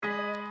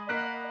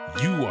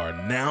You are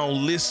now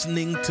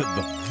listening to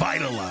the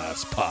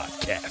Vitalize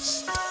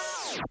Podcast.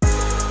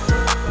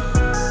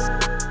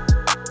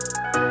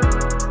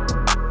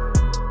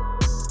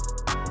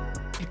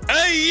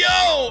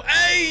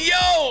 Hey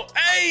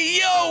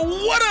yo,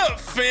 what up,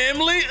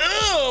 family?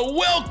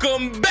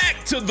 Welcome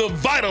back to the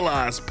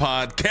Vitalize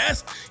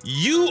Podcast.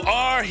 You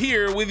are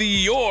here with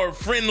your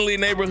friendly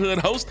neighborhood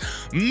host,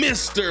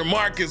 Mr.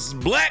 Marcus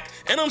Black,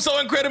 and I'm so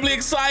incredibly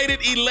excited,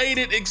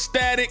 elated,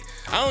 ecstatic.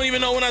 I don't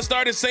even know when I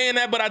started saying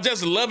that, but I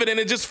just love it, and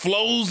it just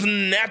flows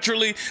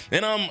naturally,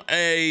 and I'm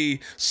a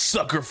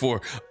sucker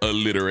for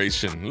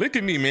alliteration. Look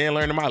at me, man,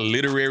 learning my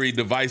literary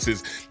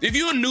devices. If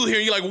you're new here,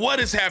 you're like, what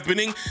is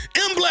happening?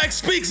 M Black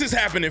Speaks is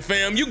happening,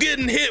 fam. You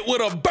getting hit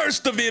with a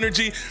burst of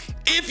energy.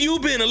 If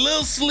you've been a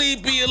little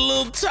sleepy, a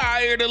little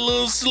tired, a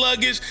little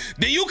sluggish,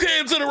 then you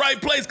came to the right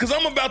place, because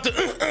I'm about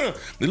to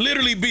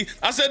literally be,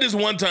 I said this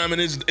one time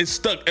and it's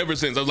stuck ever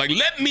since. I was like,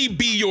 let me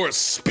be your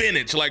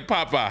spinach like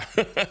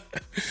Popeye.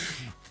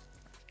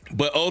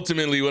 But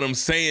ultimately what I'm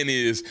saying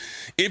is,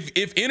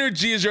 if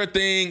energy is your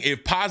thing,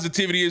 if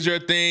positivity is your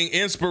thing,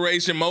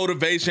 inspiration,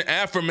 motivation,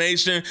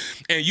 affirmation,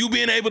 and you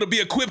being able to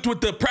be equipped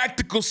with the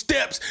practical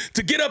steps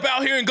to get up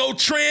out here and go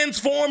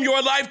transform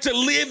your life, to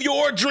live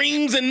your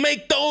dreams and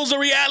make those a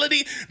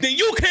reality, then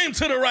you came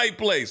to the right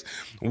place.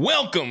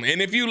 Welcome.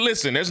 And if you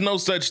listen, there's no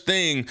such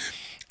thing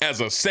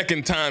as a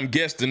second-time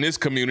guest in this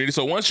community.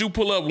 So once you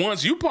pull up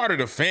once, you part of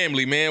the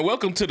family, man.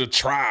 Welcome to the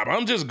tribe.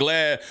 I'm just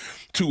glad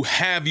to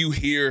have you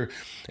here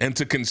and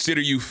to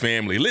consider you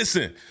family.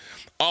 Listen,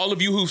 all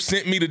of you who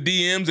sent me the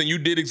DMs and you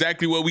did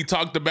exactly what we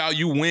talked about.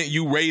 You went,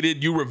 you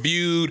rated, you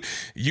reviewed,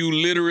 you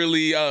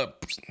literally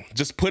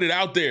just put it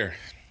out there.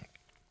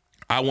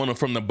 I want to,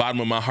 from the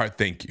bottom of my heart,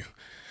 thank you.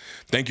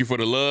 Thank you for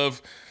the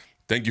love.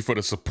 Thank you for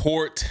the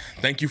support.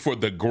 Thank you for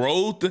the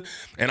growth.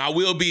 And I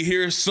will be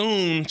here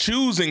soon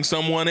choosing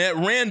someone at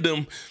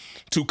random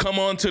to come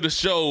on to the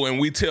show and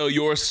we tell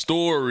your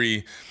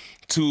story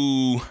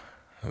to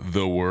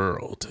the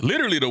world.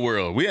 Literally the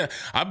world.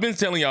 I've been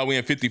telling y'all we're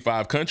in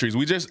 55 countries.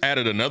 We just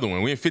added another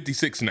one. We're in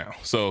 56 now.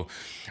 So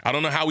I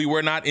don't know how we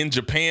were not in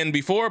Japan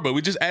before, but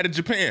we just added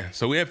Japan.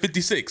 So we have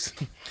 56.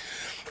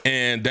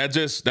 And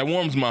that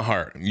warms my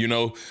heart, you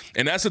know,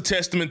 and that's a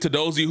testament to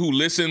those of you who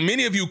listen.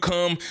 Many of you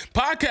come.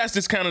 Podcast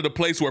is kind of the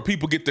place where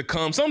people get to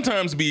come,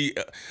 sometimes be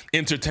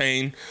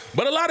entertained,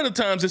 but a lot of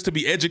the times it's to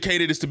be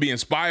educated, it's to be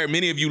inspired.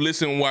 Many of you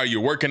listen while you're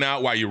working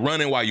out, while you're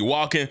running, while you're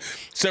walking.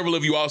 Several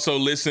of you also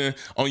listen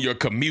on your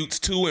commutes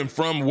to and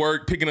from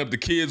work, picking up the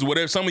kids,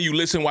 whatever. Some of you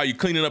listen while you're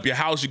cleaning up your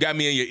house. You got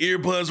me in your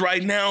earbuds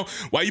right now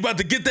while you about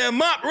to get that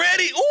mop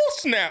ready. Ooh,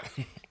 snap.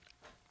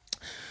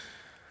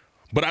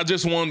 But I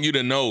just want you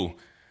to know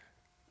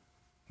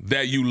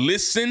that you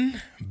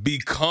listen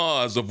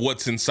because of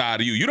what's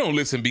inside of you. You don't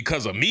listen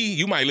because of me.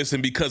 You might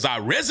listen because I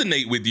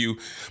resonate with you,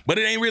 but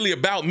it ain't really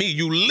about me.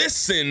 You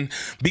listen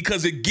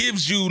because it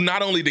gives you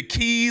not only the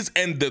keys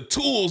and the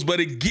tools,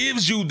 but it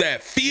gives you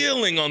that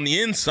feeling on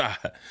the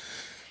inside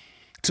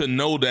to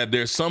know that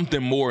there's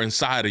something more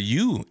inside of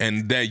you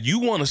and that you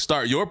want to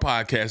start your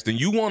podcast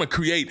and you want to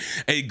create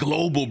a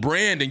global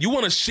brand and you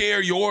want to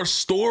share your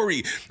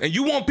story and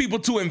you want people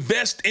to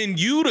invest in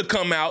you to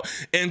come out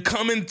and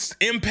come and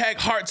impact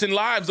hearts and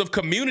lives of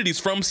communities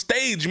from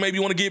stage. Maybe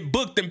you want to get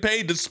booked and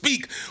paid to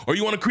speak, or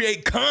you want to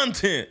create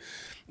content.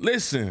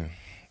 Listen.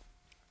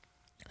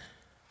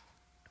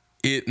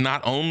 It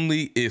not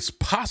only is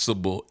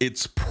possible,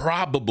 it's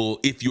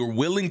probable if you're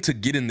willing to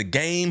get in the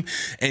game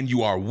and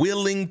you are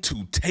willing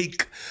to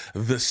take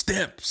the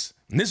steps.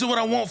 And this is what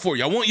I want for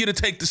you. I want you to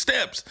take the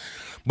steps,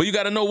 but you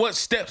got to know what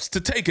steps to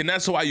take, and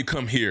that's why you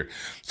come here.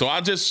 So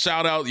I just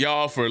shout out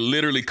y'all for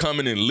literally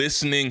coming and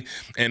listening.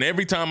 And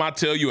every time I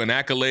tell you an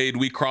accolade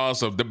we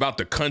cross about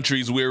the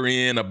countries we're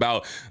in,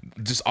 about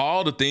just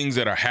all the things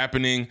that are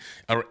happening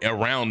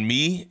around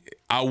me,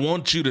 I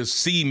want you to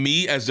see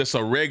me as just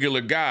a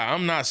regular guy.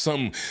 I'm not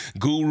some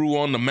guru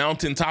on the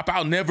mountaintop.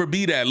 I'll never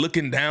be that,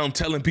 looking down,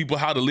 telling people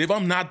how to live.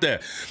 I'm not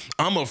that.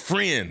 I'm a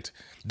friend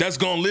that's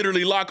going to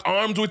literally lock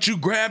arms with you,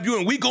 grab you,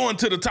 and we going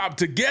to the top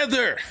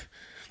together.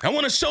 I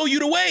want to show you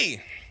the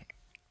way.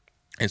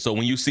 And so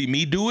when you see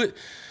me do it,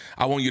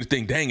 I want you to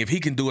think, dang, if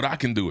he can do it, I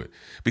can do it.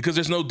 Because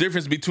there's no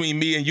difference between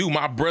me and you.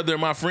 My brother,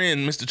 my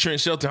friend, Mr.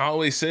 Trent Shelton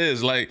always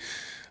says, like,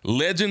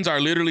 legends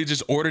are literally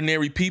just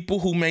ordinary people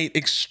who made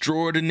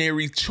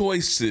extraordinary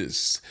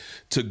choices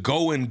to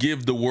go and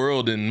give the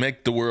world and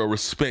make the world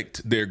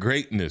respect their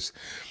greatness.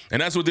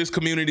 And that's what this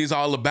community is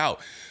all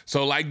about.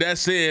 So like that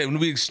said, when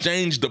we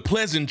exchange the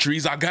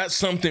pleasantries, I got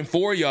something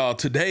for y'all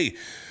today.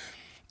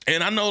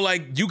 And I know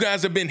like you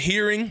guys have been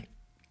hearing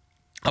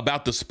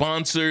about the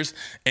sponsors,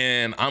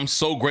 and I'm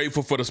so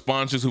grateful for the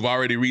sponsors who've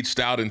already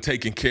reached out and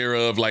taken care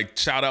of. Like,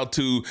 shout out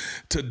to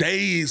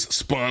today's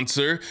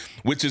sponsor,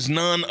 which is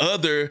none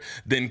other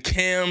than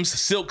Cam's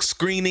Silk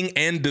Screening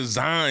and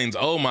Designs.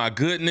 Oh my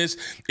goodness.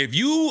 If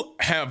you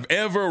have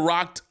ever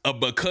rocked a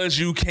Because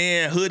You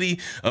Can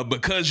hoodie, a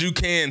Because You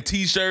Can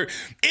t-shirt,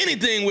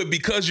 anything with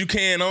Because You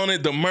Can on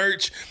it, the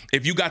merch,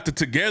 if you got the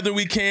Together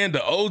We Can,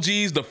 the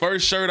OGs, the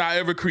first shirt I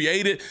ever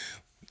created,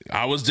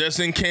 I was just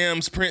in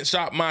Cam's print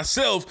shop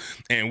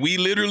myself, and we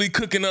literally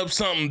cooking up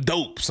something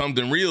dope,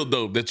 something real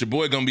dope that your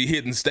boy gonna be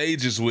hitting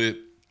stages with.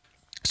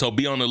 So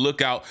be on the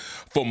lookout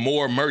for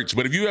more merch.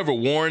 But if you ever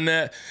worn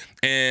that,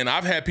 and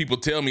I've had people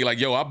tell me like,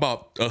 yo, I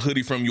bought a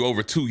hoodie from you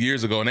over 2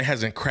 years ago and it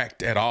hasn't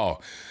cracked at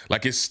all.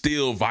 Like it's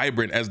still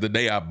vibrant as the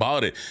day I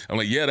bought it. I'm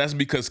like, yeah, that's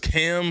because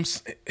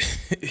Cam's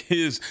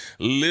is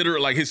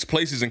literal, like his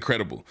place is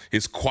incredible.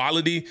 His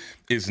quality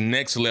is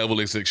next level.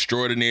 It's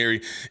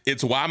extraordinary.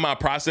 It's why my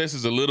process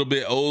is a little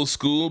bit old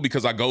school,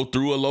 because I go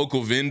through a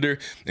local vendor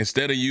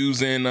instead of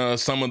using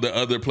some of the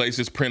other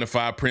places,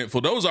 Printify,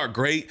 Printful. Those are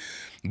great.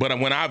 But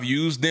when I've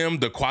used them,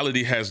 the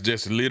quality has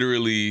just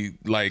literally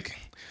like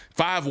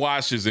 5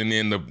 washes and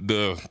then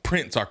the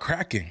prints are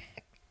cracking.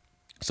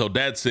 So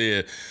that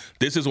said,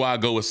 this is why I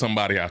go with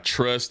somebody I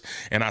trust.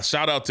 And I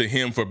shout out to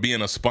him for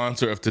being a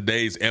sponsor of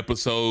today's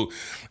episode.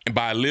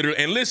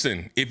 And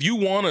listen, if you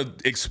want to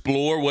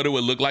explore what it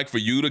would look like for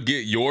you to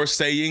get your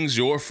sayings,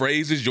 your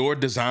phrases, your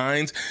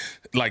designs,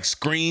 like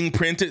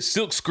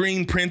silk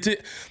screen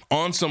printed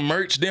on some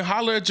merch, then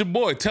holler at your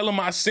boy. Tell him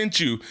I sent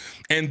you.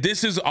 And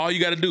this is all you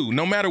got to do.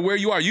 No matter where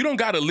you are, you don't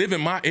got to live in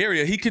my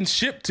area. He can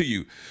ship to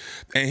you.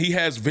 And he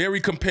has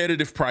very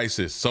competitive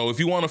prices. So if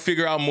you want to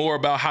figure out more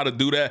about how to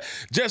do that,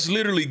 just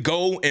literally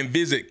go and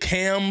visit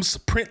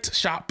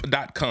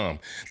camsprintshop.com.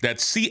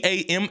 That's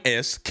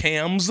C-A-M-S,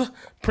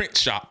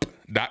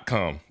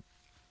 camsprintshop.com.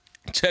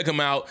 Check them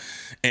out,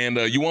 and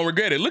you won't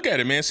regret it. Look at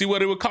it, man. See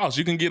what it would cost.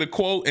 You can get a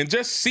quote and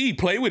just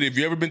play with it. If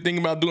you ever been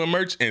thinking about doing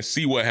merch, and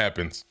see what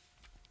happens.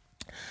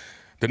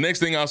 The next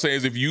thing I'll say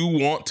is if you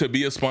want to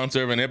be a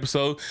sponsor of an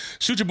episode,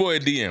 shoot your boy a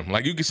DM.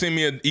 Like you can send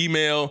me an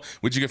email,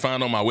 which you can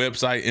find on my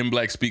website,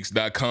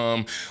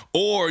 mblackspeaks.com,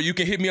 or you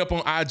can hit me up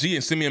on IG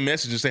and send me a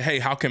message and say, hey,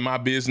 how can my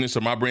business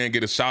or my brand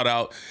get a shout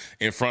out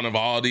in front of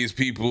all these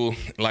people?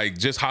 Like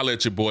just holler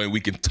at your boy and we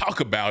can talk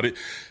about it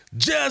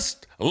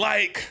just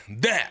like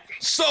that.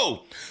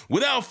 So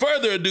without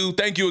further ado,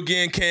 thank you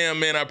again, Cam,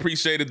 man. I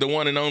appreciate it. The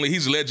one and only.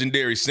 He's a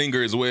legendary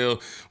singer as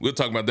well. We'll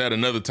talk about that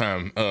another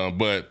time.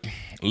 But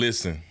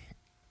listen.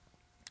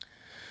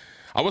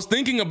 I was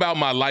thinking about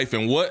my life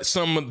and what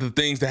some of the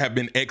things that have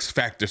been X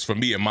factors for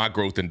me in my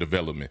growth and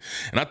development.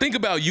 And I think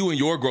about you and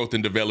your growth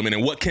and development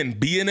and what can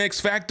be an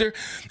X factor.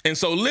 And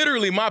so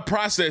literally my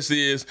process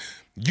is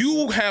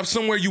you have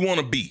somewhere you want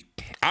to be.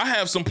 I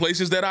have some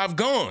places that I've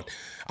gone.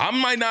 I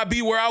might not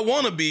be where I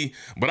want to be,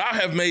 but I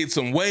have made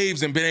some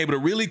waves and been able to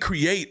really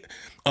create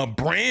a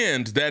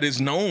brand that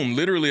is known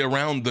literally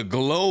around the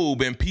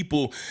globe, and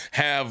people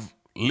have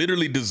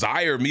literally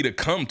desire me to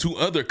come to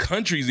other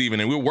countries even.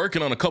 And we're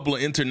working on a couple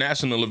of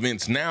international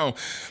events now.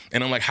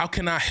 And I'm like, how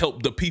can I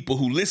help the people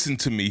who listen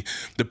to me,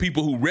 the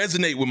people who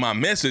resonate with my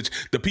message,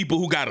 the people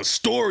who got a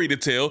story to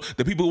tell,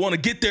 the people who want to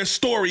get their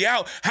story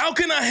out? How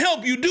can I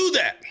help you do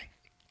that?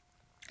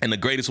 And the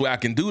greatest way I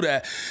can do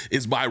that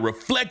is by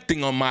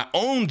reflecting on my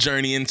own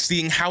journey and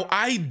seeing how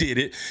I did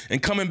it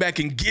and coming back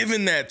and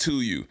giving that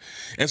to you.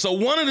 And so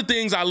one of the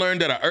things I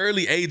learned at an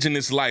early age in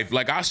this life,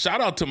 like I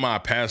shout out to my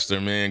pastor,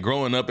 man,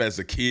 growing up as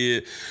a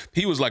kid,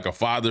 he was like a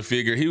father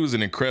figure. He was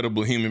an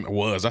incredible human.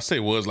 I say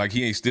was like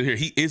he ain't still here.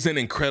 He is an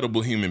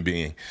incredible human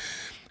being.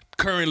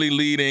 Currently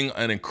leading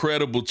an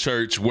incredible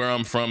church where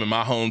I'm from in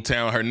my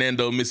hometown,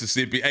 Hernando,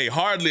 Mississippi. Hey,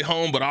 hardly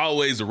home, but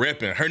always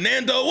repping.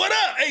 Hernando, what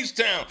up,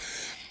 H-Town?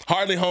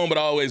 Hardly home, but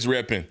always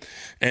repping.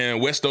 And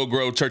West Oak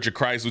Grove Church of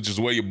Christ, which is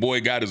where your boy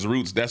got his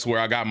roots. That's where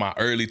I got my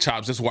early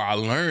chops. That's where I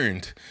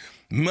learned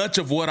much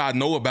of what I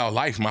know about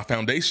life. My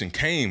foundation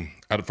came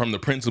from the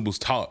principles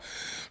taught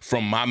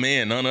from my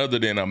man, none other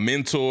than a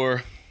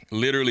mentor,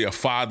 literally a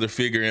father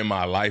figure in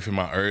my life, in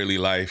my early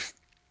life.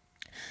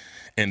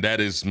 And that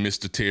is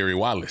Mr. Terry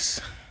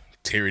Wallace,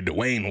 Terry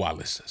Dwayne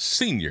Wallace,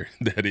 Sr.,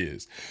 that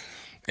is.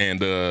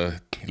 And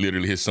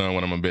literally his son,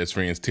 one of my best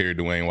friends, Terry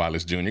Dwayne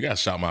Wallace Jr. Got to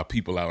shout my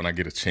people out when I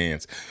get a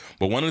chance.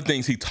 But one of the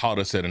things he taught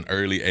us at an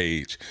early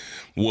age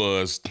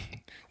was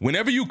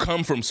whenever you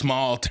come from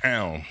small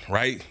town,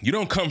 right? You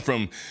don't come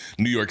from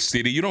New York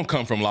City. You don't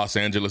come from Los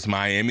Angeles,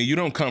 Miami. You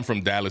don't come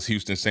from Dallas,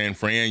 Houston, San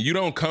Fran. You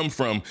don't come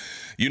from,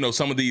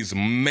 some of these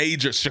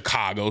major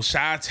Chicago,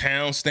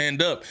 Chi-Town,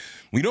 stand up.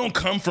 We don't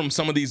come from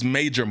some of these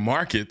major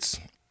markets.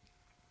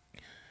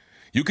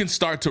 You can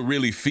start to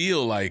really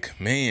feel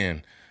like,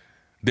 man,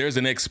 there's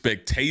an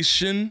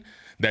expectation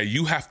that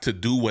you have to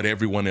do what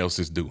everyone else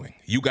is doing.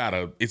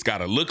 It's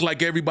gotta look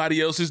like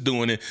everybody else is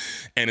doing it.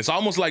 And it's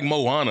almost like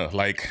Moana,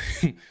 like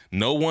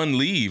no one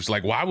leaves.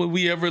 Like, why would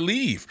we ever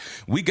leave?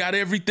 We got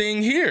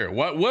everything here.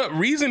 What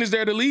reason is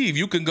there to leave?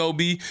 You can go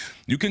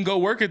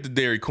work at the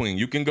Dairy Queen.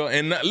 You can go,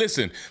 and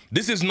listen,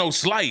 this is no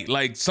slight.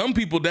 Like some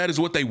people, that is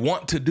what they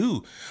want to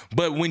do.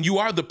 But when you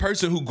are the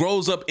person who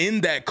grows up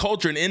in that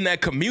culture and in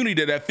that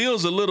community that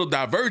feels a little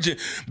divergent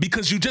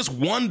because you just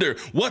wonder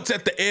what's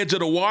at the edge of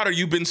the water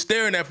you've been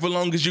staring at for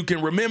long as you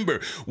can remember.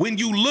 When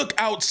you look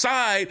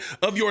outside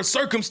of your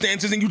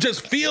circumstances and you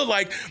just feel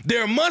like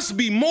there must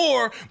be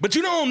more, but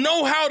you don't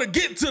know how to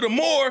get to the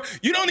more.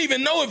 You don't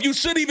even know if you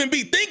should even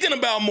be thinking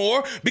about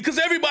more because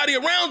everybody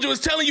around you is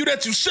telling you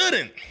that you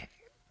shouldn't.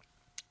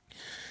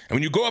 And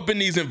when you grow up in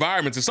these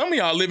environments, and some of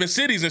y'all live in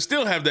cities and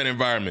still have that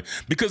environment,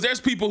 because there's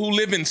people who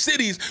live in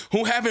cities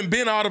who haven't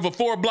been out of a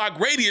 4-block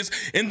radius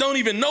and don't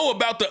even know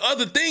about the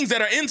other things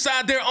that are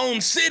inside their own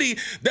city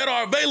that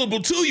are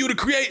available to you to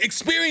create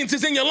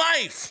experiences in your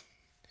life.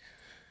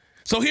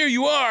 So here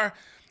you are,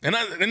 and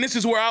this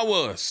is where I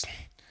was.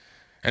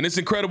 And this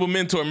incredible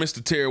mentor,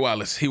 Mr. Terry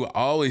Wallace, he would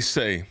always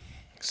say,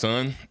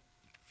 son,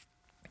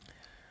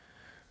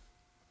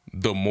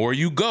 the more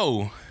you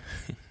go,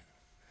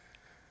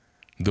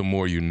 the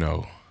more you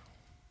know.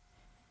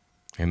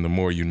 And the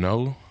more you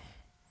know,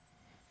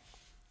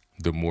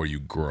 the more you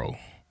grow.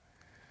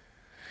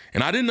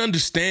 And I didn't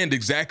understand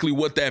exactly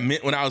what that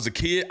meant when I was a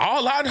kid.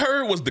 All I'd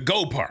heard was the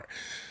go part.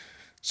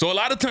 So a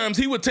lot of times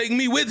he would take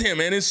me with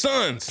him and his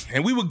sons,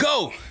 and we would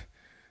go.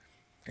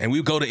 And we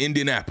would go to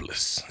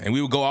Indianapolis, and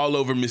we would go all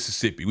over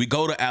Mississippi. We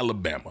go to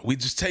Alabama. We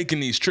just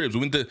taking these trips. We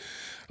went to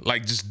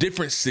like just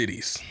different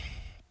cities.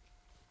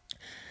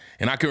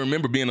 And I can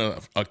remember being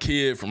a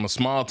kid from a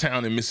small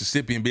town in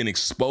Mississippi and being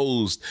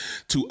exposed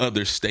to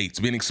other states,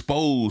 being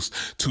exposed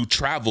to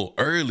travel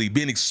early,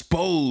 being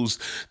exposed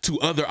to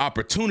other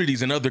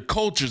opportunities and other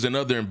cultures and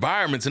other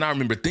environments. And I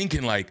remember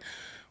thinking like,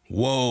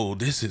 whoa,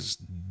 this is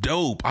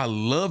dope. I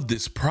love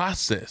this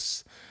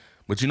process.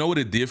 But you know what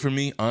it did for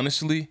me,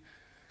 honestly?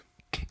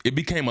 It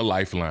became a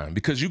lifeline,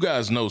 because you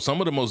guys know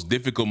some of the most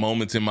difficult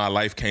moments in my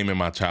life came in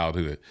my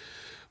childhood.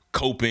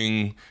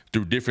 Coping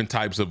through different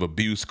types of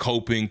abuse,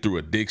 coping through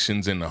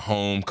addictions in the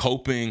home,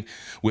 coping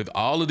with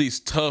all of these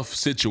tough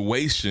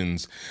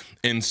situations.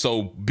 And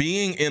so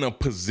being in a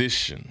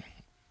position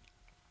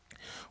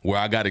where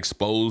I got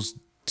exposed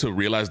to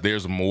realize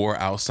there's more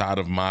outside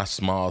of my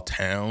small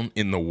town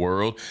in the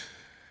world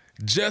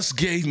just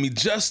gave me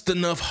just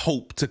enough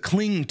hope to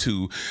cling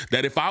to,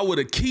 that if I were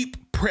to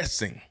keep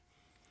pressing,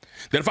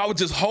 that if I would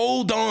just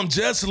hold on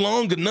just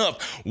long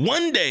enough,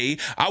 one day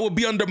I would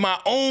be under my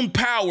own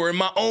power and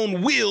my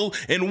own will,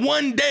 and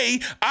one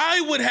day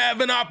I would have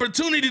an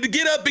opportunity to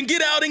get up and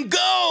get out and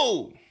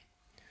go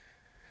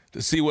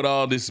to see what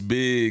all this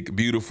big,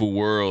 beautiful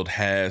world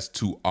has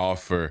to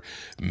offer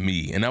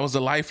me. And that was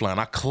a lifeline.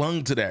 I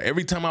clung to that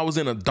every time I was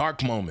in a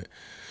dark moment,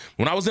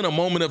 when I was in a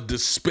moment of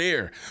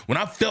despair, when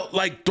I felt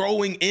like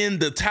throwing in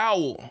the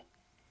towel.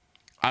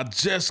 I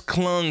just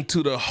clung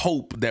to the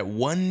hope that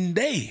one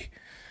day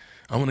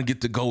I want to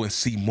get to go and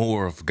see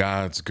more of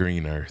God's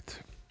green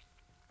earth.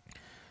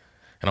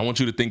 And I want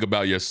you to think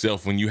about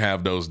yourself when you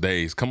have those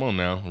days. Come on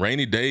now,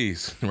 rainy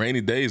days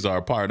are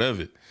a part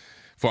of it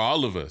for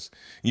all of us.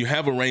 You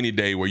have a rainy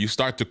day where you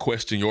start to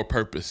question your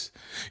purpose.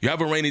 You have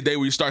a rainy day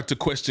where you start to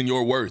question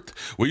your worth,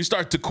 where you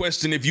start to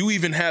question if you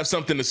even have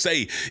something to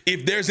say,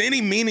 if there's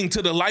any meaning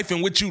to the life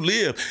in which you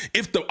live,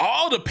 if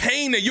all the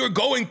pain that you're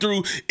going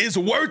through is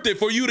worth it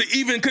for you to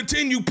even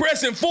continue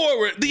pressing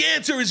forward. The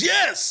answer is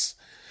yes.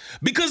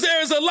 Because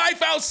there is a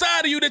life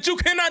outside of you that you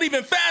cannot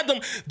even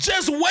fathom,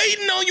 just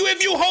waiting on you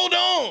if you hold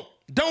on.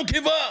 Don't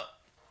give up.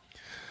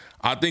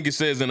 I think it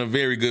says in a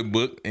very good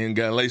book in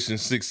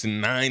Galatians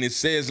 6:9, it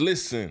says,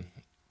 listen,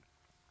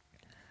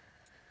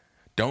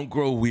 don't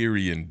grow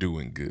weary in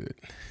doing good,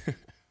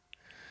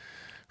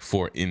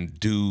 for in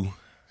due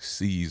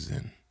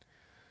season,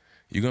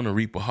 you're going to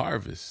reap a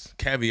harvest.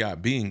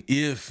 Caveat being,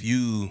 if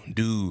you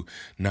do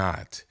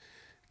not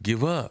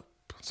give up.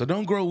 So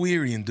don't grow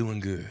weary in doing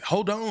good.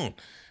 Hold on.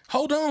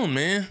 Hold on,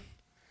 man.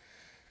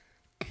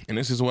 And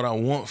this is what I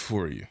want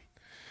for you.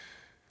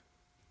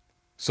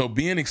 So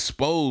being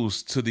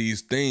exposed to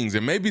these things,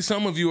 and maybe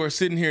some of you are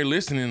sitting here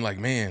listening like,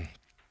 man,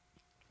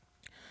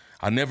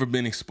 I've never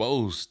been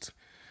exposed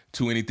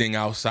to anything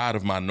outside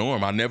of my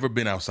norm. I've never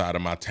been outside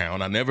of my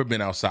town. I've never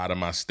been outside of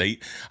my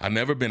state. I've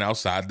never been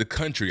outside the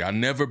country. I've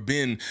never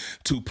been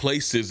to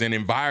places and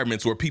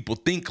environments where people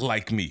think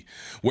like me,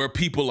 where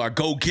people are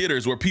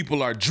go-getters, where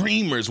people are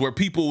dreamers, where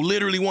people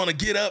literally want to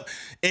get up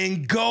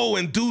and go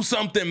and do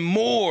something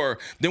more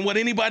than what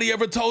anybody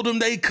ever told them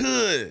they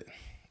could.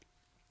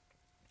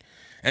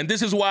 And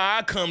this is why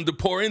I come to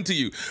pour into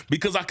you,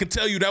 because I can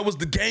tell you that was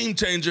the game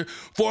changer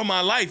for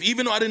my life.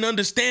 Even though I didn't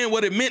understand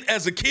what it meant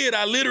as a kid,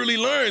 I literally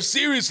learned,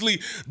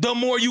 seriously, the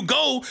more you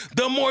go,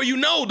 the more you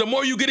know, the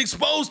more you get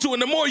exposed to,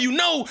 and the more you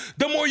know,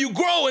 the more you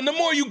grow, and the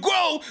more you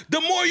grow, the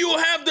more you'll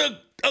have the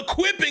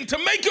equipping to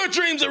make your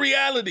dreams a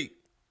reality.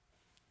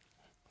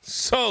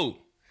 So,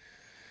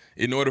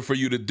 in order for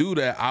you to do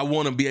that, I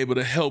want to be able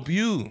to help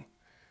you.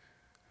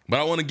 But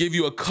I want to give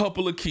you a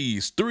couple of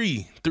keys,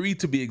 three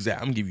to be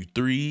exact. I'm going to give you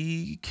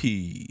 3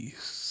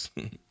 keys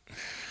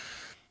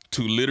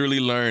to literally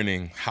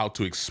learning how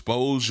to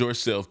expose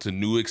yourself to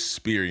new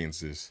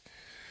experiences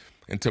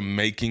and to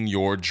making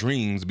your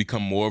dreams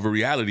become more of a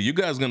reality. You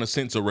guys are going to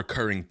sense a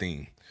recurring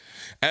theme.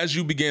 As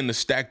you begin to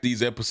stack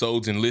these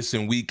episodes and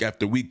listen week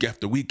after week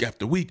after week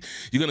after week,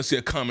 you're going to see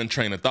a common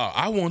train of thought.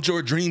 I want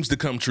your dreams to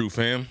come true,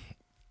 fam.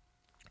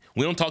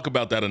 We don't talk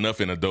about that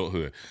enough in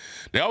adulthood.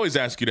 They always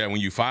ask you that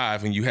when you're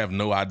 5 and you have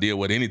no idea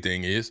what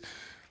anything is.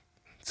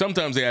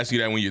 Sometimes they ask you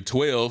that when you're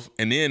 12,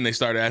 and then they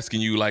start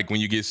asking you, like,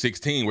 when you get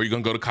 16, where you're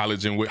going to go to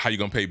college and how you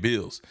going to pay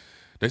bills.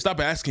 They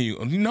stop asking you,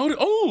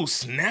 oh,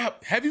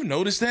 snap, have you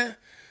noticed that?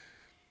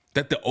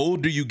 that the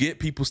older you get,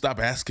 people stop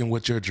asking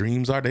what your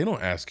dreams are. They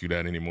don't ask you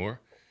that anymore.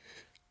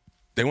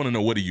 They want to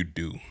know, what do you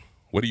do?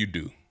 What do you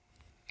do?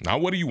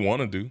 Not what do you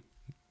want to do?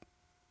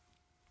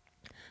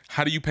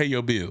 How do you pay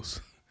your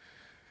bills?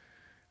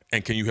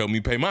 And can you help me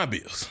pay my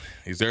bills?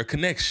 Is there a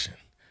connection?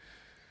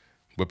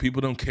 But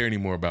people don't care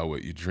anymore about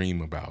what you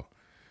dream about.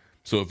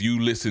 So if you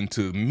listen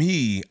to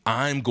me,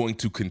 I'm going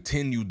to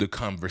continue the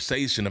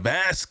conversation of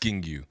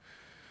asking you,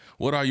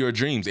 what are your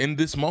dreams? In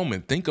this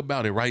moment, think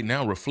about it right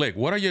now. Reflect.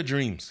 What are your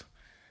dreams?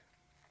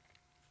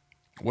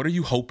 What are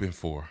you hoping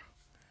for?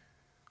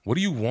 What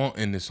do you want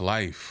in this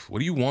life? What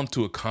do you want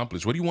to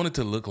accomplish? What do you want it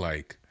to look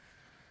like?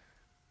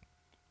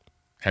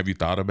 Have you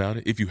thought about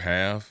it? If you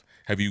have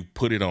you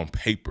put it on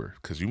paper?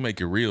 Because you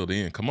make it real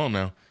then. Come on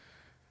now.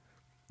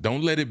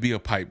 Don't let it be a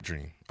pipe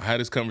dream. I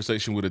had this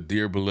conversation with a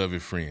dear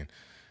beloved friend.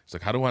 It's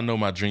like, how do I know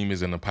my dream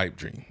isn't a pipe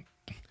dream?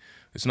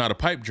 It's not a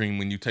pipe dream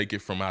when you take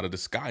it from out of the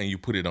sky and you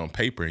put it on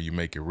paper and you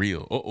make it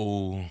real.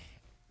 Uh-oh.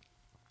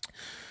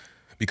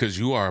 Because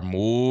you are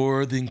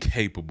more than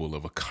capable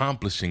of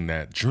accomplishing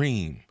that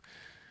dream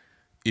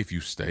if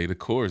you stay the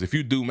course. If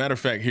you do, matter of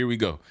fact, here we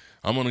go.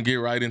 I'm going to get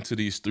right into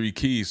these 3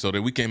 keys so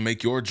that we can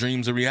make your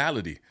dreams a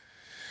reality.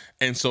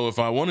 And so if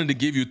I wanted to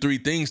give you 3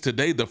 things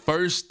today, the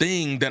first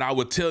thing that I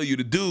would tell you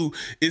to do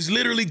is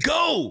literally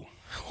go.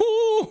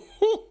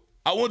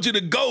 I want you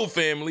to go,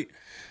 family.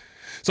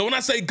 So when I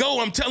say go,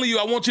 I'm telling you,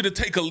 I want you to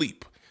take a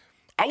leap.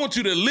 I want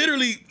you to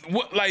literally,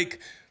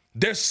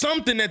 there's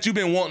something that you've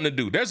been wanting to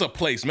do. There's a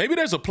place. Maybe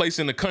there's a place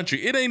in the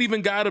country. It ain't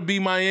even got to be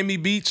Miami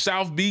Beach,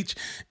 South Beach.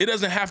 It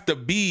doesn't have to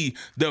be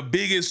the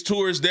biggest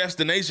tourist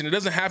destination. It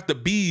doesn't have to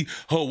be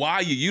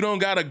Hawaii. You don't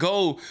got to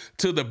go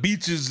to the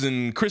beaches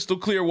and crystal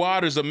clear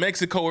waters of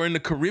Mexico or in the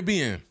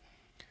Caribbean.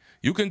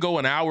 You can go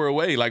an hour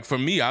away. Like for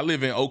me, I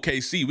live in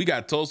OKC. We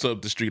got Tulsa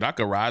up the street. I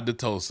could ride to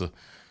Tulsa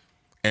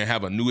and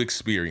have a new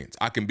experience.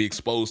 I can be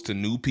exposed to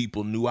new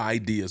people, new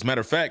ideas.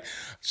 Matter of fact,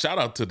 shout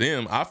out to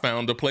them. I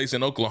found a place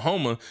in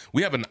Oklahoma.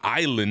 We have an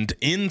island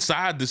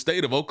inside the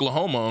state of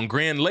Oklahoma on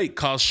Grand Lake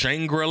called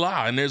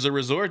Shangri-La, and there's a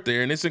resort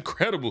there, and it's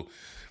incredible.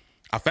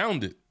 I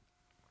found it.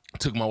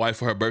 Took my wife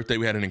for her birthday.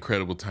 We had an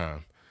incredible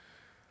time.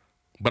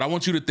 But I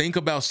want you to think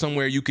about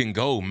somewhere you can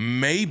go.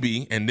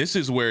 Maybe, and this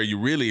is where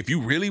if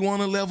you really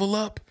want to level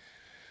up,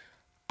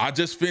 I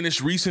just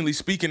finished recently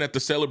speaking at the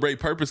Celebrate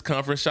Purpose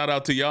Conference. Shout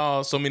out to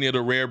y'all. So many of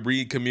the rare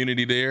breed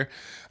community there.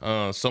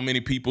 So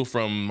many people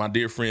from my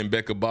dear friend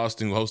Becca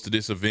Boston, who hosted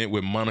this event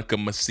with Monica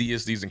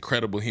Macias. These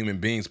incredible human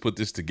beings put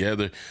this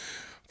together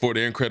for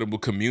their incredible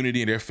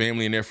community and their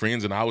family and their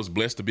friends. And I was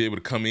blessed to be able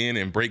to come in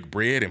and break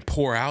bread and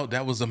pour out.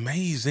 That was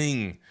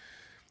amazing.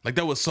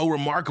 That was so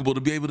remarkable to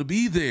be able to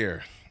be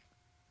there.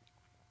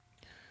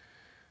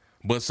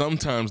 But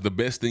sometimes the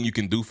best thing you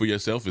can do for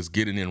yourself is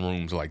getting in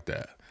rooms like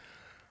that.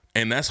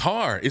 And that's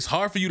hard. It's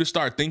hard for you to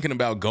start thinking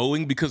about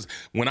going, because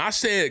when I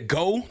said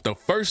go, the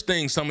first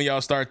thing some of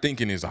y'all start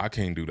thinking is, I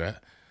can't do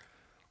that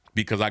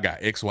because I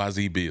got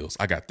XYZ bills.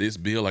 I got this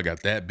bill. I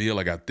got that bill.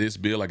 I got this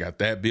bill. I got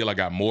that bill. I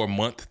got more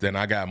month than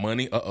I got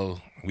money. Uh-oh,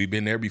 we've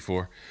been there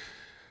before.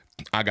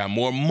 I got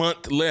more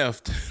month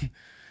left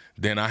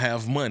than I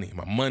have money.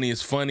 My money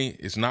is funny.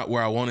 It's not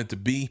where I want it to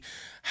be.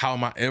 How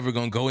am I ever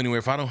going to go anywhere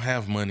if I don't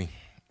have money?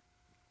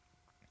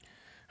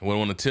 And what I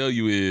want to tell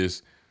you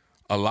is,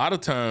 a lot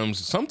of times,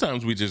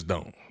 sometimes we just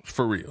don't,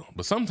 for real,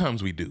 but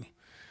sometimes we do.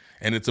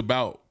 And it's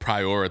about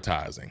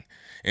prioritizing.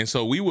 And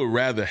so we would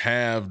rather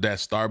have that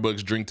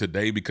Starbucks drink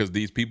today because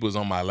these people is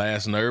on my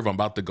last nerve. I'm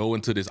about to go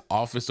into this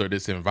office or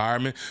this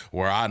environment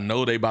where I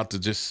know they about to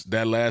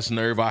that last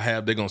nerve I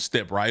have, they're going to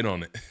step right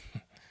on it.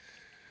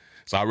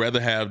 So I'd rather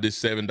have this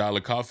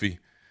 $7 coffee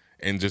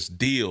and just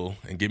deal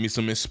and give me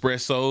some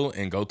espresso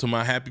and go to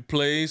my happy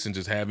place and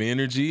just have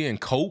energy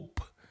and cope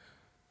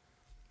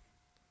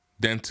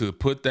than to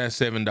put that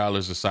 $7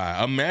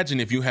 aside. Imagine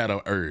if you had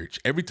an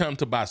urge every time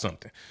to buy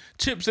something.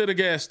 Chips at a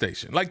gas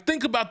station.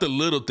 Think about the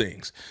little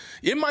things.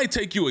 It might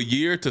take you a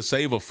year to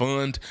save a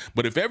fund,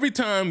 but if every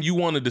time you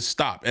wanted to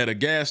stop at a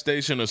gas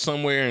station or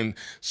somewhere and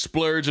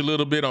splurge a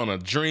little bit on a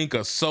drink,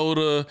 a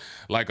soda,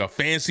 like a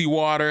fancy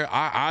water.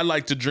 I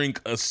like to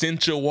drink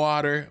essential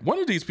water. One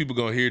of these people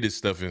gonna hear this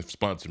stuff and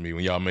sponsor me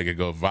when y'all make it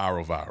go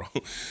viral.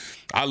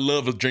 I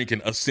love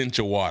drinking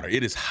essential water.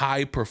 It is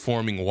high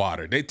performing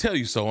water. They tell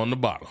you so on the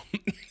bottle.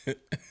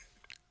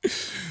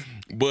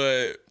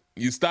 But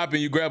you stop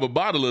and you grab a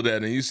bottle of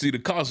that and you see the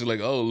cost. You're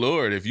like, oh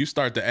Lord, if you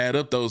start to add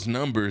up those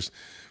numbers,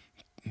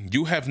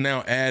 you have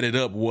now added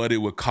up what it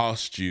would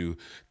cost you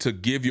to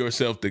give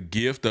yourself the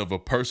gift of a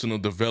personal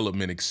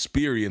development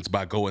experience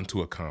by going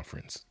to a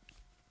conference.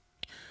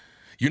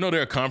 You know,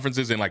 there are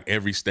conferences in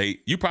every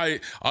state.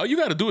 All you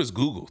got to do is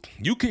Google.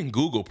 You can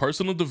Google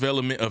personal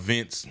development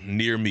events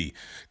near me,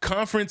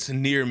 conference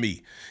near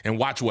me, and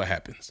watch what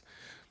happens.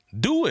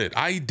 Do it.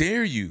 I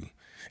dare you.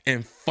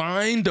 And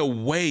find a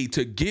way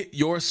to get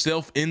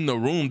yourself in the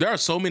room. There are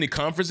so many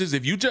conferences.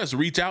 If you just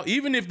reach out,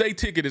 even if they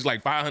ticket is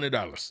like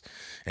 $500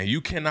 and you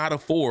cannot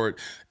afford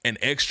an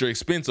extra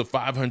expense of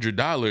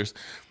 $500,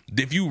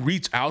 If you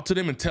reach out to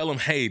them and tell them,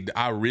 hey,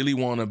 I really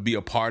want to be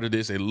a part of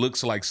this. It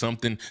looks like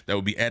something that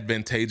would be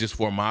advantageous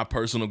for my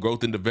personal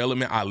growth and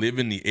development. I live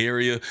in the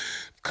area.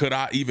 Could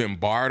I even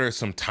barter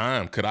some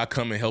time? Could I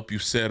come and help you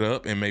set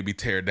up and maybe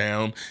tear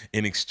down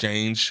in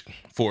exchange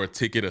for a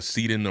ticket, a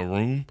seat in the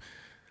room?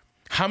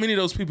 How many of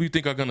those people you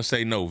think are going to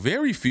say no?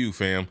 Very few,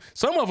 fam.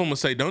 Some of them will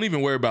say, don't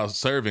even worry about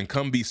serving.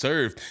 Come be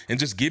served and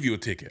just give you a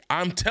ticket.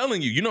 I'm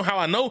telling you, you know how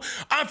I know?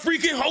 I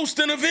freaking host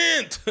an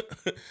event.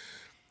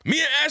 Me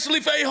and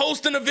Ashley Faye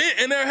host an event,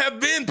 and there have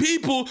been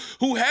people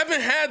who haven't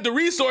had the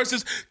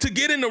resources to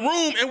get in the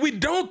room, and we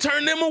don't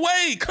turn them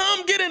away.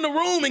 Come get in the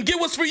room and get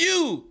what's for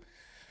you.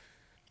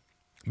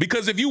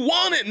 Because if you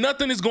want it,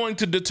 nothing is going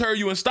to deter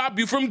you and stop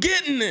you from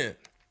getting it.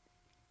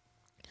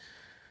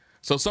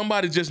 So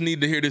somebody just need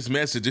to hear this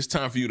message. It's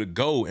time for you to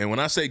go. And when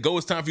I say go,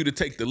 it's time for you to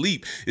take the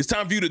leap. It's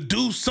time for you to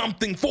do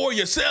something for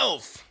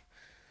yourself.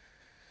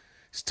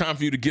 It's time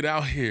for you to get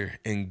out here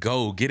and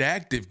go. Get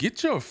active.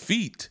 Get your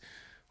feet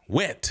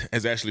wet,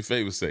 as Ashley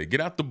Faye would say. Get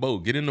out the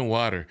boat. Get in the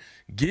water.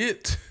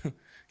 Get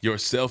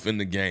yourself in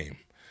the game.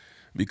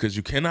 Because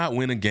you cannot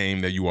win a game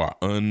that you are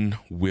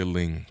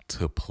unwilling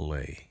to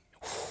play.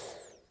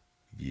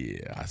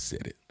 Yeah, I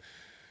said it.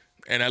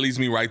 And that leads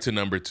me right to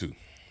number 2.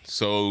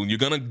 So you're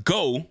going to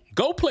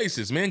go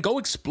places, man. Go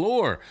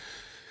explore.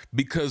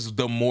 Because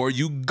the more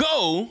you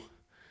go,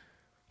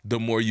 the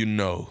more you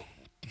know.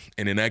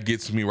 And then that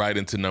gets me right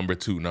into number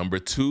 2. Number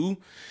 2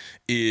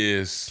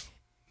 is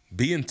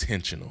be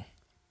intentional.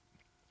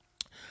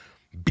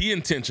 Be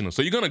intentional.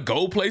 So you're going to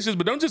go places,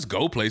 but don't just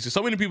go places.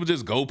 So many people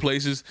just go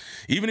places.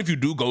 Even if you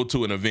do go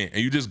to an event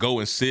and you just go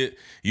and sit,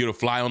 you're the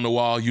fly on the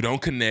wall. You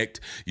don't connect.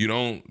 You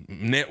don't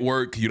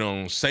network. You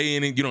don't say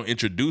anything. You don't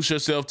introduce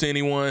yourself to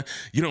anyone.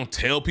 You don't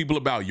tell people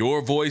about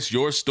your voice,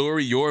 your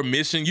story, your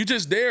mission. You're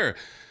just there.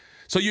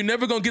 So you're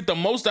never going to get the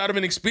most out of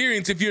an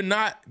experience if you're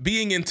not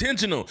being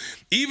intentional.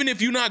 Even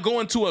if you're not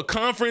going to a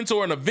conference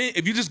or an event,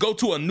 if you just go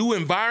to a new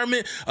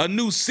environment, a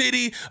new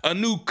city, a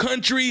new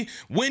country,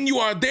 when you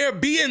are there,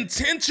 be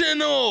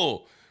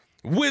intentional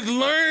with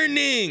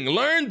learning.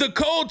 Learn the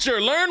culture.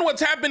 Learn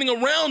what's happening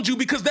around you,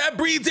 because that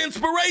breeds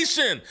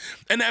inspiration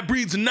and that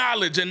breeds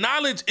knowledge. And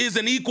knowledge is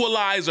an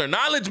equalizer.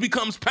 Knowledge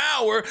becomes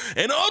power,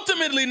 and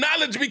ultimately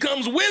knowledge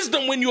becomes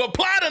wisdom when you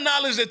apply the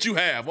knowledge that you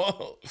have.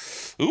 Oh,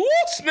 ooh,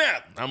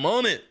 snap. I'm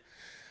on it.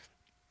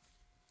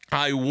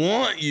 I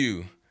want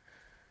you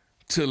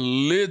to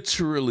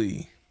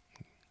literally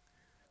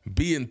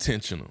be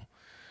intentional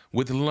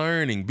with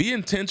learning. Be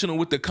intentional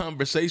with the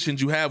conversations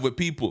you have with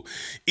people.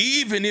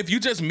 Even if you're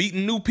just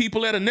meeting new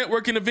people at a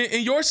networking event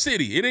in your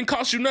city, it didn't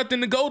cost you nothing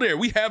to go there.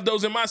 We have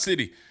those in my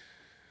city.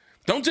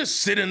 Don't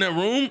just sit in that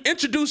room.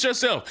 Introduce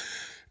yourself.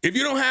 If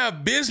you don't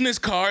have business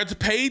cards,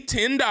 pay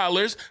 $10,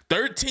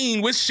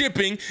 $13 with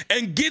shipping,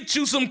 and get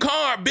you some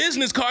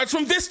business cards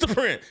from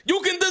Vistaprint.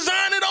 You can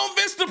design it on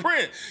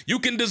Vistaprint. You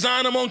can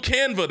design them on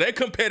Canva. They're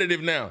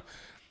competitive now.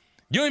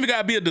 You don't even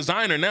got to be a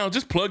designer now.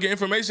 Just plug your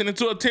information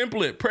into a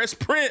template, press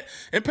print,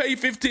 and pay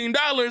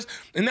 $15.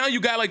 And now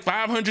you got like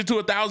 500 to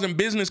 1,000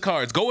 business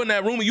cards. Go in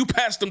that room and you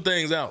pass them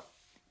things out.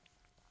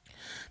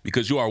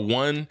 Because you are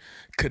one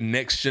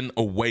connection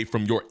away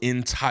from your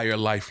entire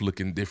life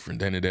looking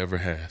different than it ever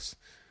has.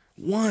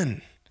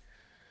 One.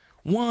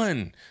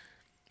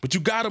 But you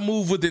got to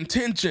move with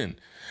intention,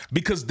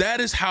 because that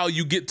is how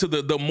you get to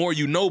the more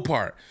you know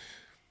part.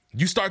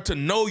 You start to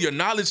know, your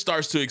knowledge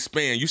starts to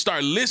expand. You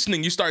start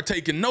listening, you start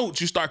taking notes,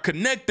 you start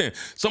connecting.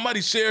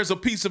 Somebody shares a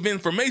piece of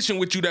information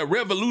with you that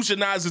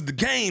revolutionizes the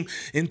game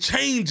and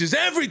changes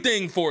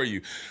everything for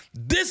you.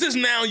 This is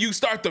now you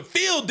start to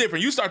feel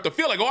different. You start to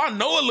feel like, oh, I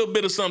know a little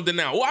bit of something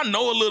now. Oh, I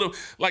know a little,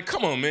 like,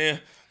 come on, man.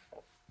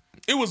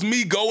 It was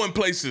me going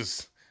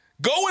places,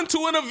 going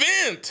to an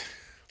event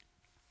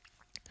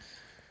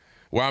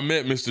where I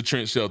met Mr.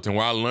 Trent Shelton,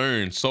 where I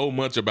learned so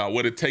much about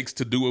what it takes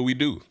to do what we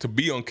do, to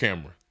be on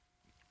camera,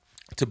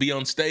 to be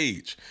on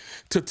stage,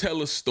 to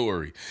tell a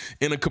story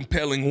in a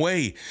compelling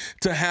way,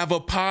 to have a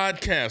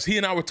podcast. He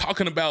and I were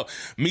talking about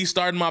me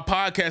starting my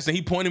podcast, and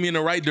he pointed me in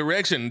the right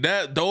direction.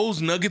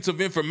 Those nuggets of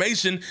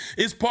information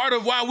is part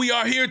of why we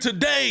are here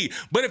today.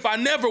 But if I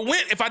never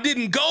went, if I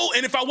didn't go,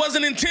 and if I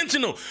wasn't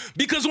intentional,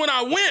 because when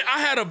I went, I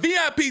had a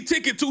VIP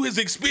ticket to his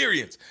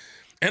experience.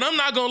 And I'm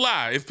not gonna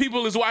lie, if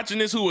people is watching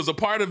this who was a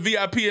part of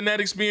VIP in that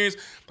experience,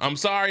 I'm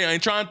sorry, I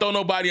ain't trying to throw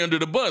nobody under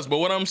the bus. But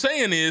what I'm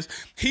saying is,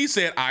 he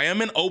said, I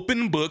am an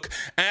open book.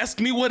 Ask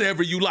me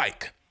whatever you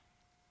like.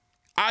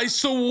 I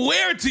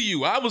swear to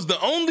you, I was the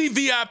only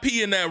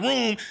VIP in that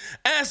room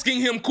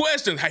asking him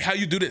questions. Hey, how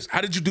you do this?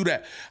 How did you do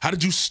that? How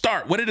did you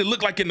start? What did it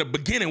look like in the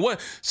beginning?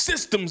 What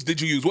systems did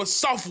you use? What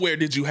software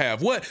did you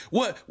have? What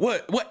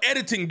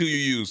editing do you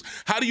use?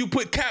 How do you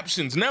put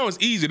captions? Now it's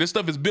easy. This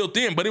stuff is built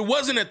in, but it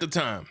wasn't at the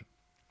time.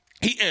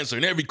 He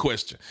answered every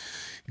question,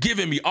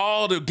 giving me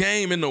all the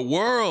game in the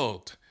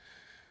world.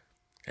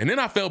 And then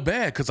I felt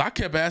bad because I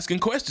kept asking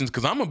questions,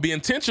 because I'm going to be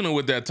intentional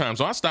with that time.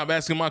 So I stopped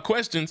asking my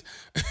questions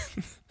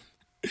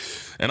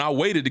and I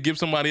waited to give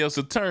somebody else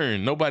a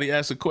turn. Nobody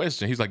asked a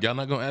question. He's like, y'all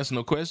not going to ask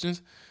no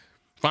questions?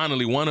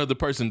 Finally, one other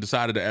person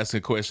decided to ask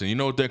a question. You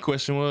know what that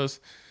question was?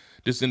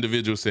 This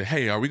individual said,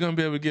 "Hey, are we going to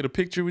be able to get a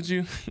picture with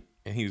you?"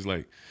 And he's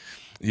like,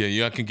 yeah,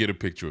 y'all can get a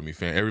picture with me,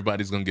 fam.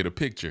 Everybody's going to get a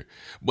picture.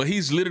 But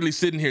he's literally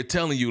sitting here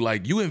telling you,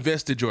 like, you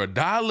invested your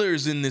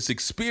dollars in this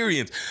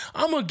experience.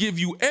 I'm going to give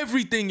you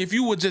everything if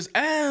you would just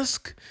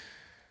ask.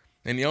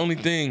 And the only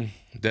thing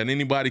that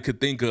anybody could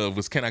think of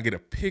was, can I get a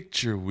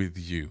picture with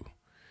you?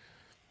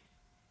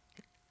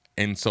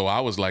 And so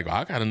I was like,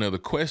 I got another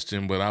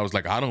question, but I was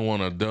like, I don't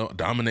want to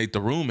dominate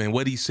the room. And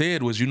what he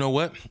said was, you know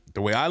what?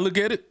 The way I look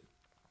at it,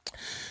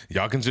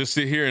 y'all can just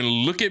sit here and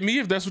look at me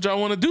if that's what y'all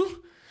want to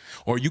do.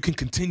 Or you can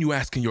continue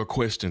asking your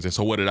questions. And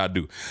so what did I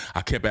do?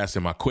 I kept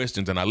asking my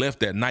questions, and I left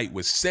that night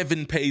with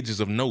 7 pages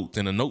of notes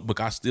in a notebook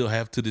I still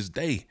have to this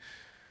day.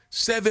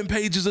 7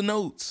 pages of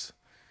notes.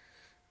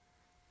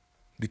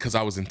 Because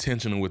I was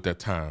intentional with that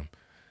time.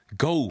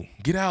 Go,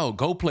 get out,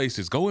 go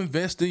places, go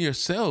invest in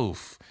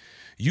yourself.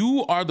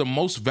 You are the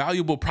most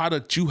valuable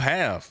product you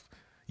have.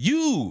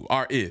 You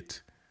are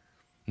it.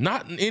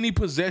 Not in any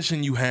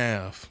possession you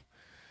have.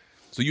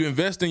 So you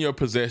invest in your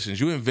possessions.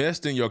 You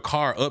invest in your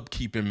car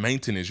upkeep and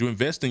maintenance. You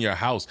invest in your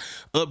house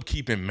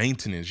upkeep and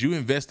maintenance. You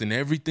invest in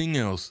everything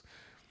else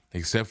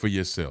except for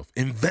yourself.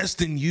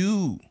 Invest in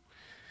you.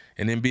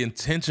 And then be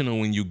intentional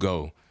when you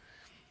go.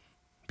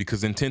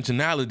 Because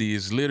intentionality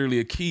is literally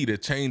a key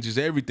that changes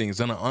everything. It's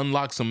going to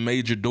unlock some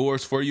major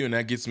doors for you. And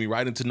that gets me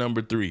right into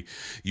number 3.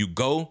 You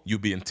go, you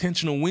be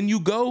intentional when you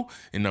go.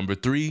 And number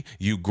 3,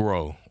 you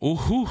grow.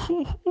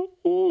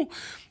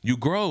 You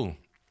grow.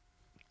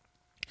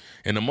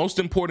 And the most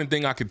important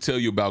thing I could tell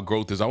you about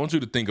growth is I want you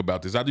to think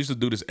about this. I used to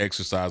do this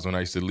exercise when I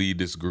used to lead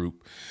this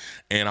group.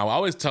 And I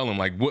always tell them,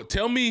 like,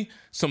 tell me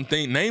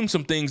name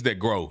some things that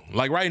grow.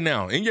 Like right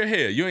now, in your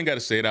head, you ain't got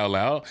to say it out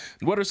loud.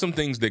 What are some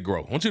things that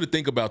grow? I want you to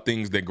think about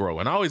things that grow.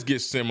 And I always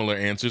get similar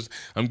answers.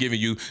 I'm giving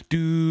you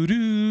do,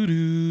 do,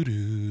 do, do,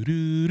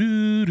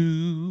 do, do,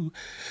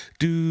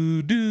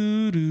 do, do, do,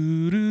 do,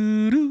 do,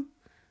 do.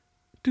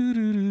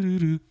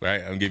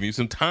 Right, I'm giving you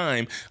some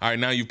time. All right,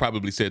 now you've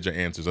probably said your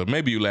answers, or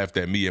maybe you laughed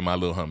at me and my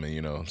little humming,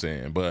 you know what I'm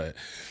saying? But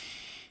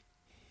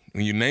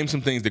when you name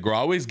some things that grow, I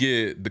always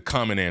get the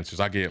common answers.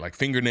 I get like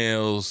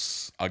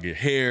fingernails, I get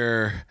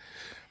hair,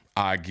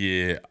 I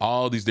get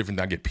all these different,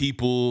 I get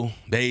people,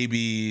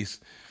 babies,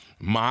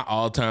 my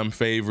all-time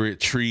favorite,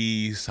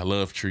 trees. I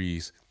love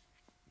trees.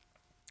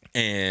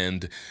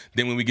 And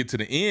then when we get to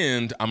the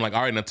end, I'm like,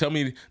 all right, now tell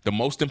me the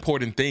most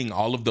important thing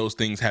all of those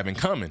things have in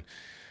common.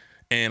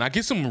 And I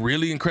get some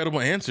really incredible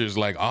answers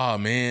like, oh,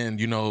 man,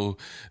 you know,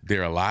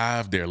 they're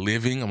alive, they're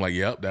living. I'm like,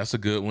 yep, that's a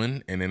good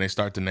one. And then they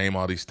start to name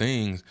all these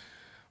things.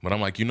 But I'm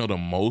like, you know, the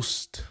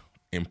most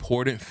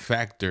important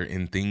factor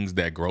in things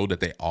that grow that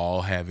they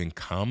all have in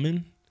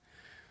common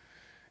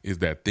is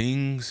that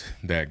things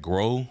that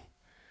grow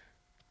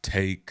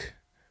take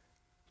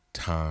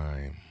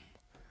time.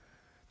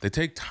 They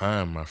take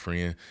time, my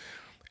friend.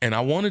 And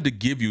I wanted to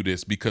give you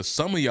this because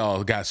some of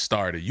y'all got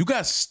started. You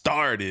got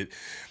started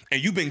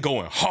and you've been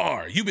going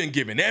hard. You've been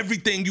giving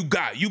everything you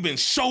got. You've been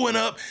showing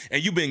up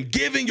and you've been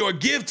giving your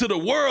gift to the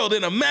world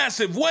in a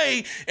massive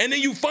way. And then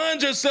you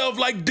find yourself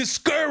like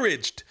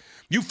discouraged.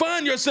 You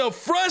find yourself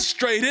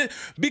frustrated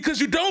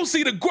because you don't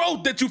see the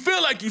growth that you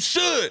feel like you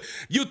should.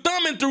 You're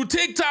thumbing through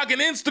TikTok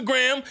and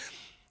Instagram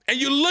and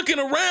you're looking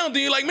around and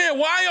you're like, man,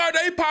 why are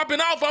they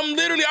popping off?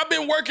 I've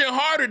been working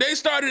harder. They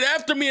started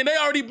after me and they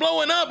already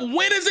blowing up.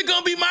 When is it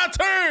going to be my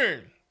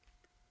turn?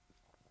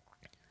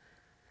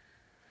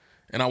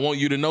 And I want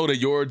you to know that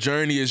your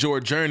journey is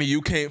your journey.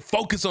 You can't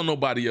focus on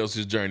nobody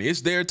else's journey.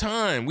 It's their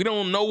time. We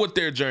don't know what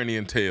their journey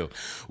entailed.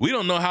 We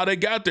don't know how they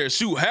got there.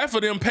 Shoot, half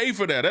of them pay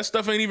for that. That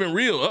stuff ain't even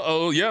real.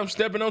 Uh-oh, yeah, I'm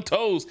stepping on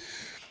toes.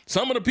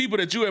 Some of the people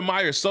that you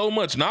admire so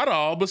much, not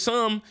all, but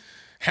some,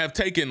 have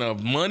taken the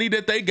money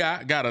that they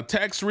got a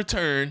tax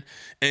return,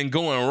 and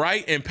going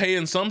right and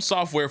paying some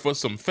software for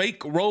some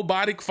fake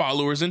robotic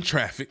followers in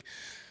traffic.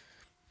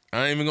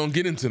 I ain't even gonna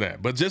get into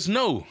that. But just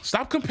know,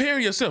 stop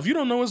comparing yourself. You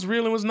don't know what's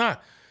real and what's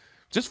not.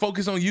 Just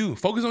focus on you.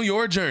 Focus on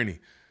your journey.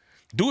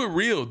 Do it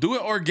real. Do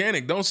it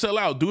organic. Don't sell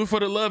out. Do it for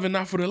the love and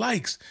not for the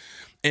likes.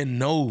 And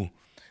know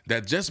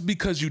that just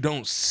because you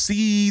don't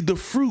see the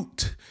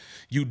fruit,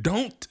 you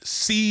don't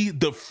see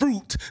the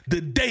fruit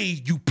the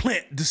day you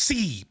plant the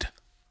seed.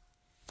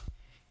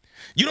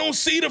 You don't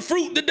see the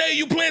fruit the day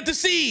you plant the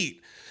seed.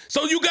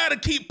 So you got to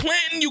keep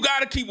planting. You got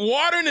to keep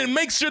watering and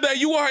make sure that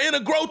you are in a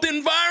growth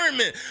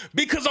environment.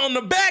 Because on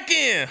the back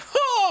end,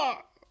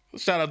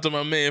 shout out to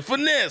my man,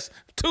 Finesse,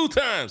 2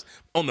 times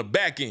on the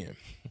back end.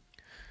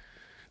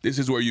 This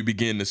is where you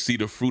begin to see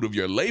the fruit of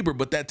your labor,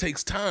 but that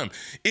takes time.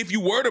 If you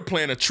were to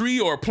plant a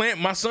tree or a plant,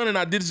 my son and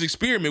I did this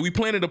experiment. We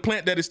planted a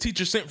plant that his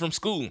teacher sent from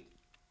school.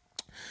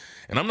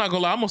 And I'm not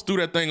going to lie, I almost threw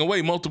that thing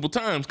away multiple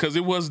times because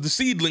the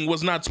seedling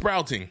was not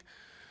sprouting.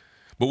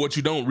 But what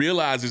you don't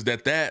realize is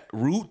that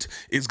root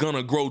is going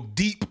to grow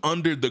deep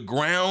under the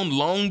ground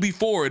long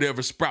before it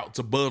ever sprouts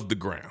above the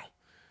ground.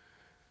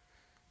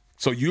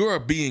 So you are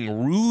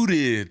being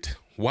rooted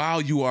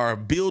while you are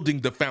building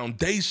the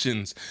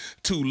foundations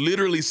to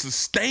literally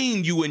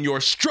sustain you in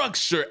your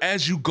structure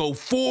as you go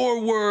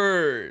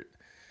forward.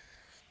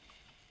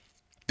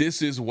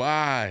 This is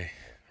why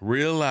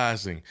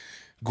realizing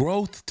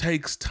growth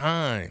takes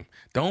time.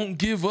 Don't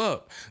give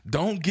up.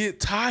 Don't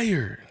get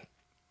tired.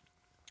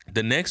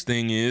 The next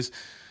thing is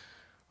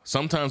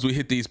sometimes we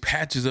hit these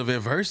patches of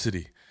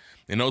adversity.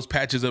 In those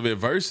patches of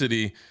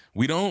adversity,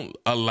 we don't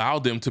allow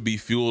them to be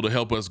fuel to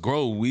help us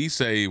grow. We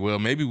say, well,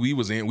 maybe we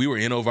were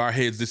in over our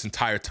heads this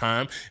entire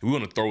time, and we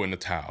want to throw in the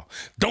towel.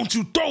 Don't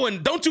you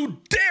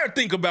dare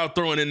think about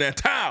throwing in that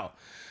towel.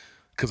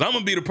 Because I'm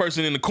going to be the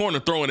person in the corner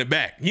throwing it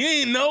back. You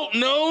ain't, no,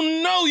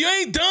 you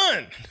ain't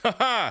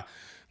done.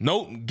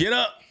 Nope, get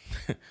up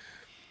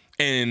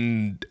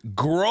and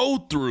grow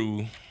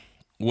through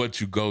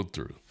what you go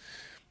through.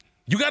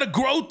 You got to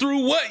grow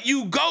through what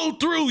you go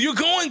through. You're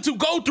going to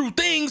go through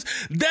things.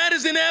 That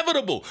is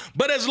inevitable.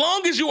 But as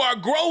long as you are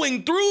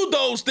growing through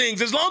those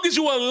things, as long as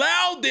you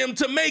allow them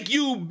to make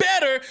you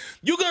better,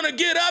 you're going to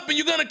get up and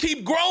you're going to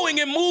keep growing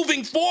and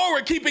moving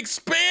forward, keep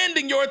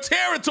expanding your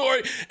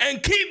territory,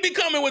 and keep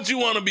becoming what you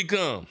want to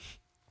become.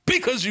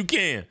 Because you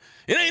can.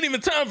 It ain't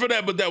even time for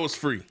that, but that was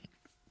free.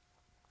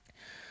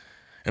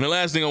 And the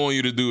last thing I want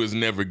you to do is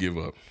never give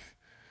up.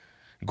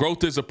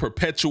 Growth is a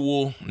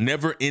perpetual,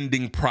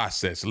 never-ending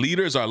process.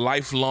 Leaders are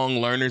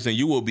lifelong learners, and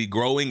you will be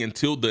growing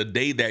until the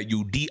day that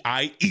you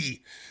die.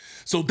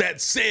 So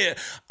that said,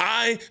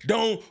 I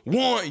don't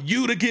want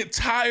you to get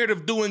tired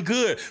of doing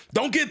good.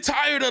 Don't get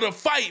tired of the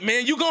fight,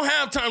 man. You're going to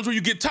have times where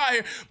you get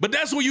tired, but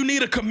that's where you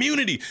need a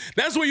community.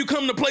 That's where you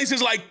come to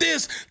places like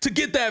this to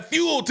get that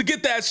fuel, to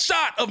get that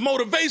shot of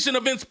motivation,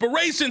 of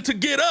inspiration, to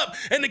get up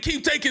and to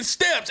keep taking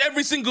steps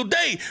every single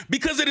day,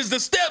 because it is the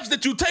steps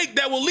that you take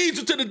that will lead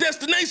you to the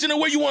destination of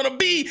where you want to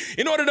be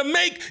in order to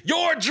make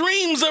your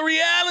dreams a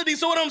reality.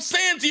 So what I'm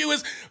saying to you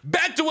is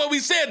back to what we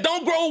said,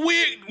 don't grow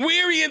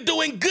weary in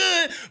doing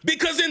good,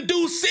 because in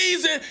due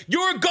season,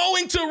 you're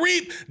going to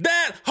reap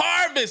that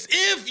harvest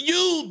if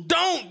you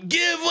don't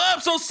give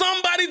up. So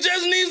somebody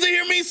just needs to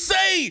hear me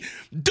say,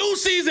 due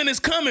season is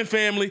coming,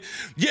 family.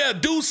 Yeah,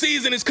 due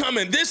season is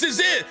coming. This is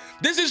it.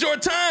 This is your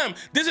time.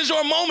 This is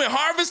your moment.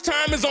 Harvest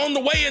time is on the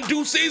way and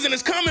due season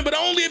is coming, but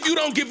only if you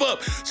don't give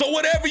up. So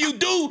whatever you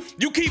do,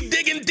 you keep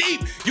digging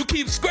deep. You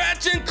keep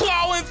scratching,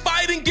 clawing,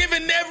 fighting,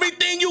 giving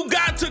everything you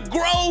got to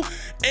grow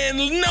and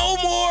no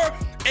more,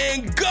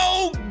 and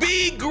go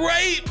be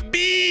great.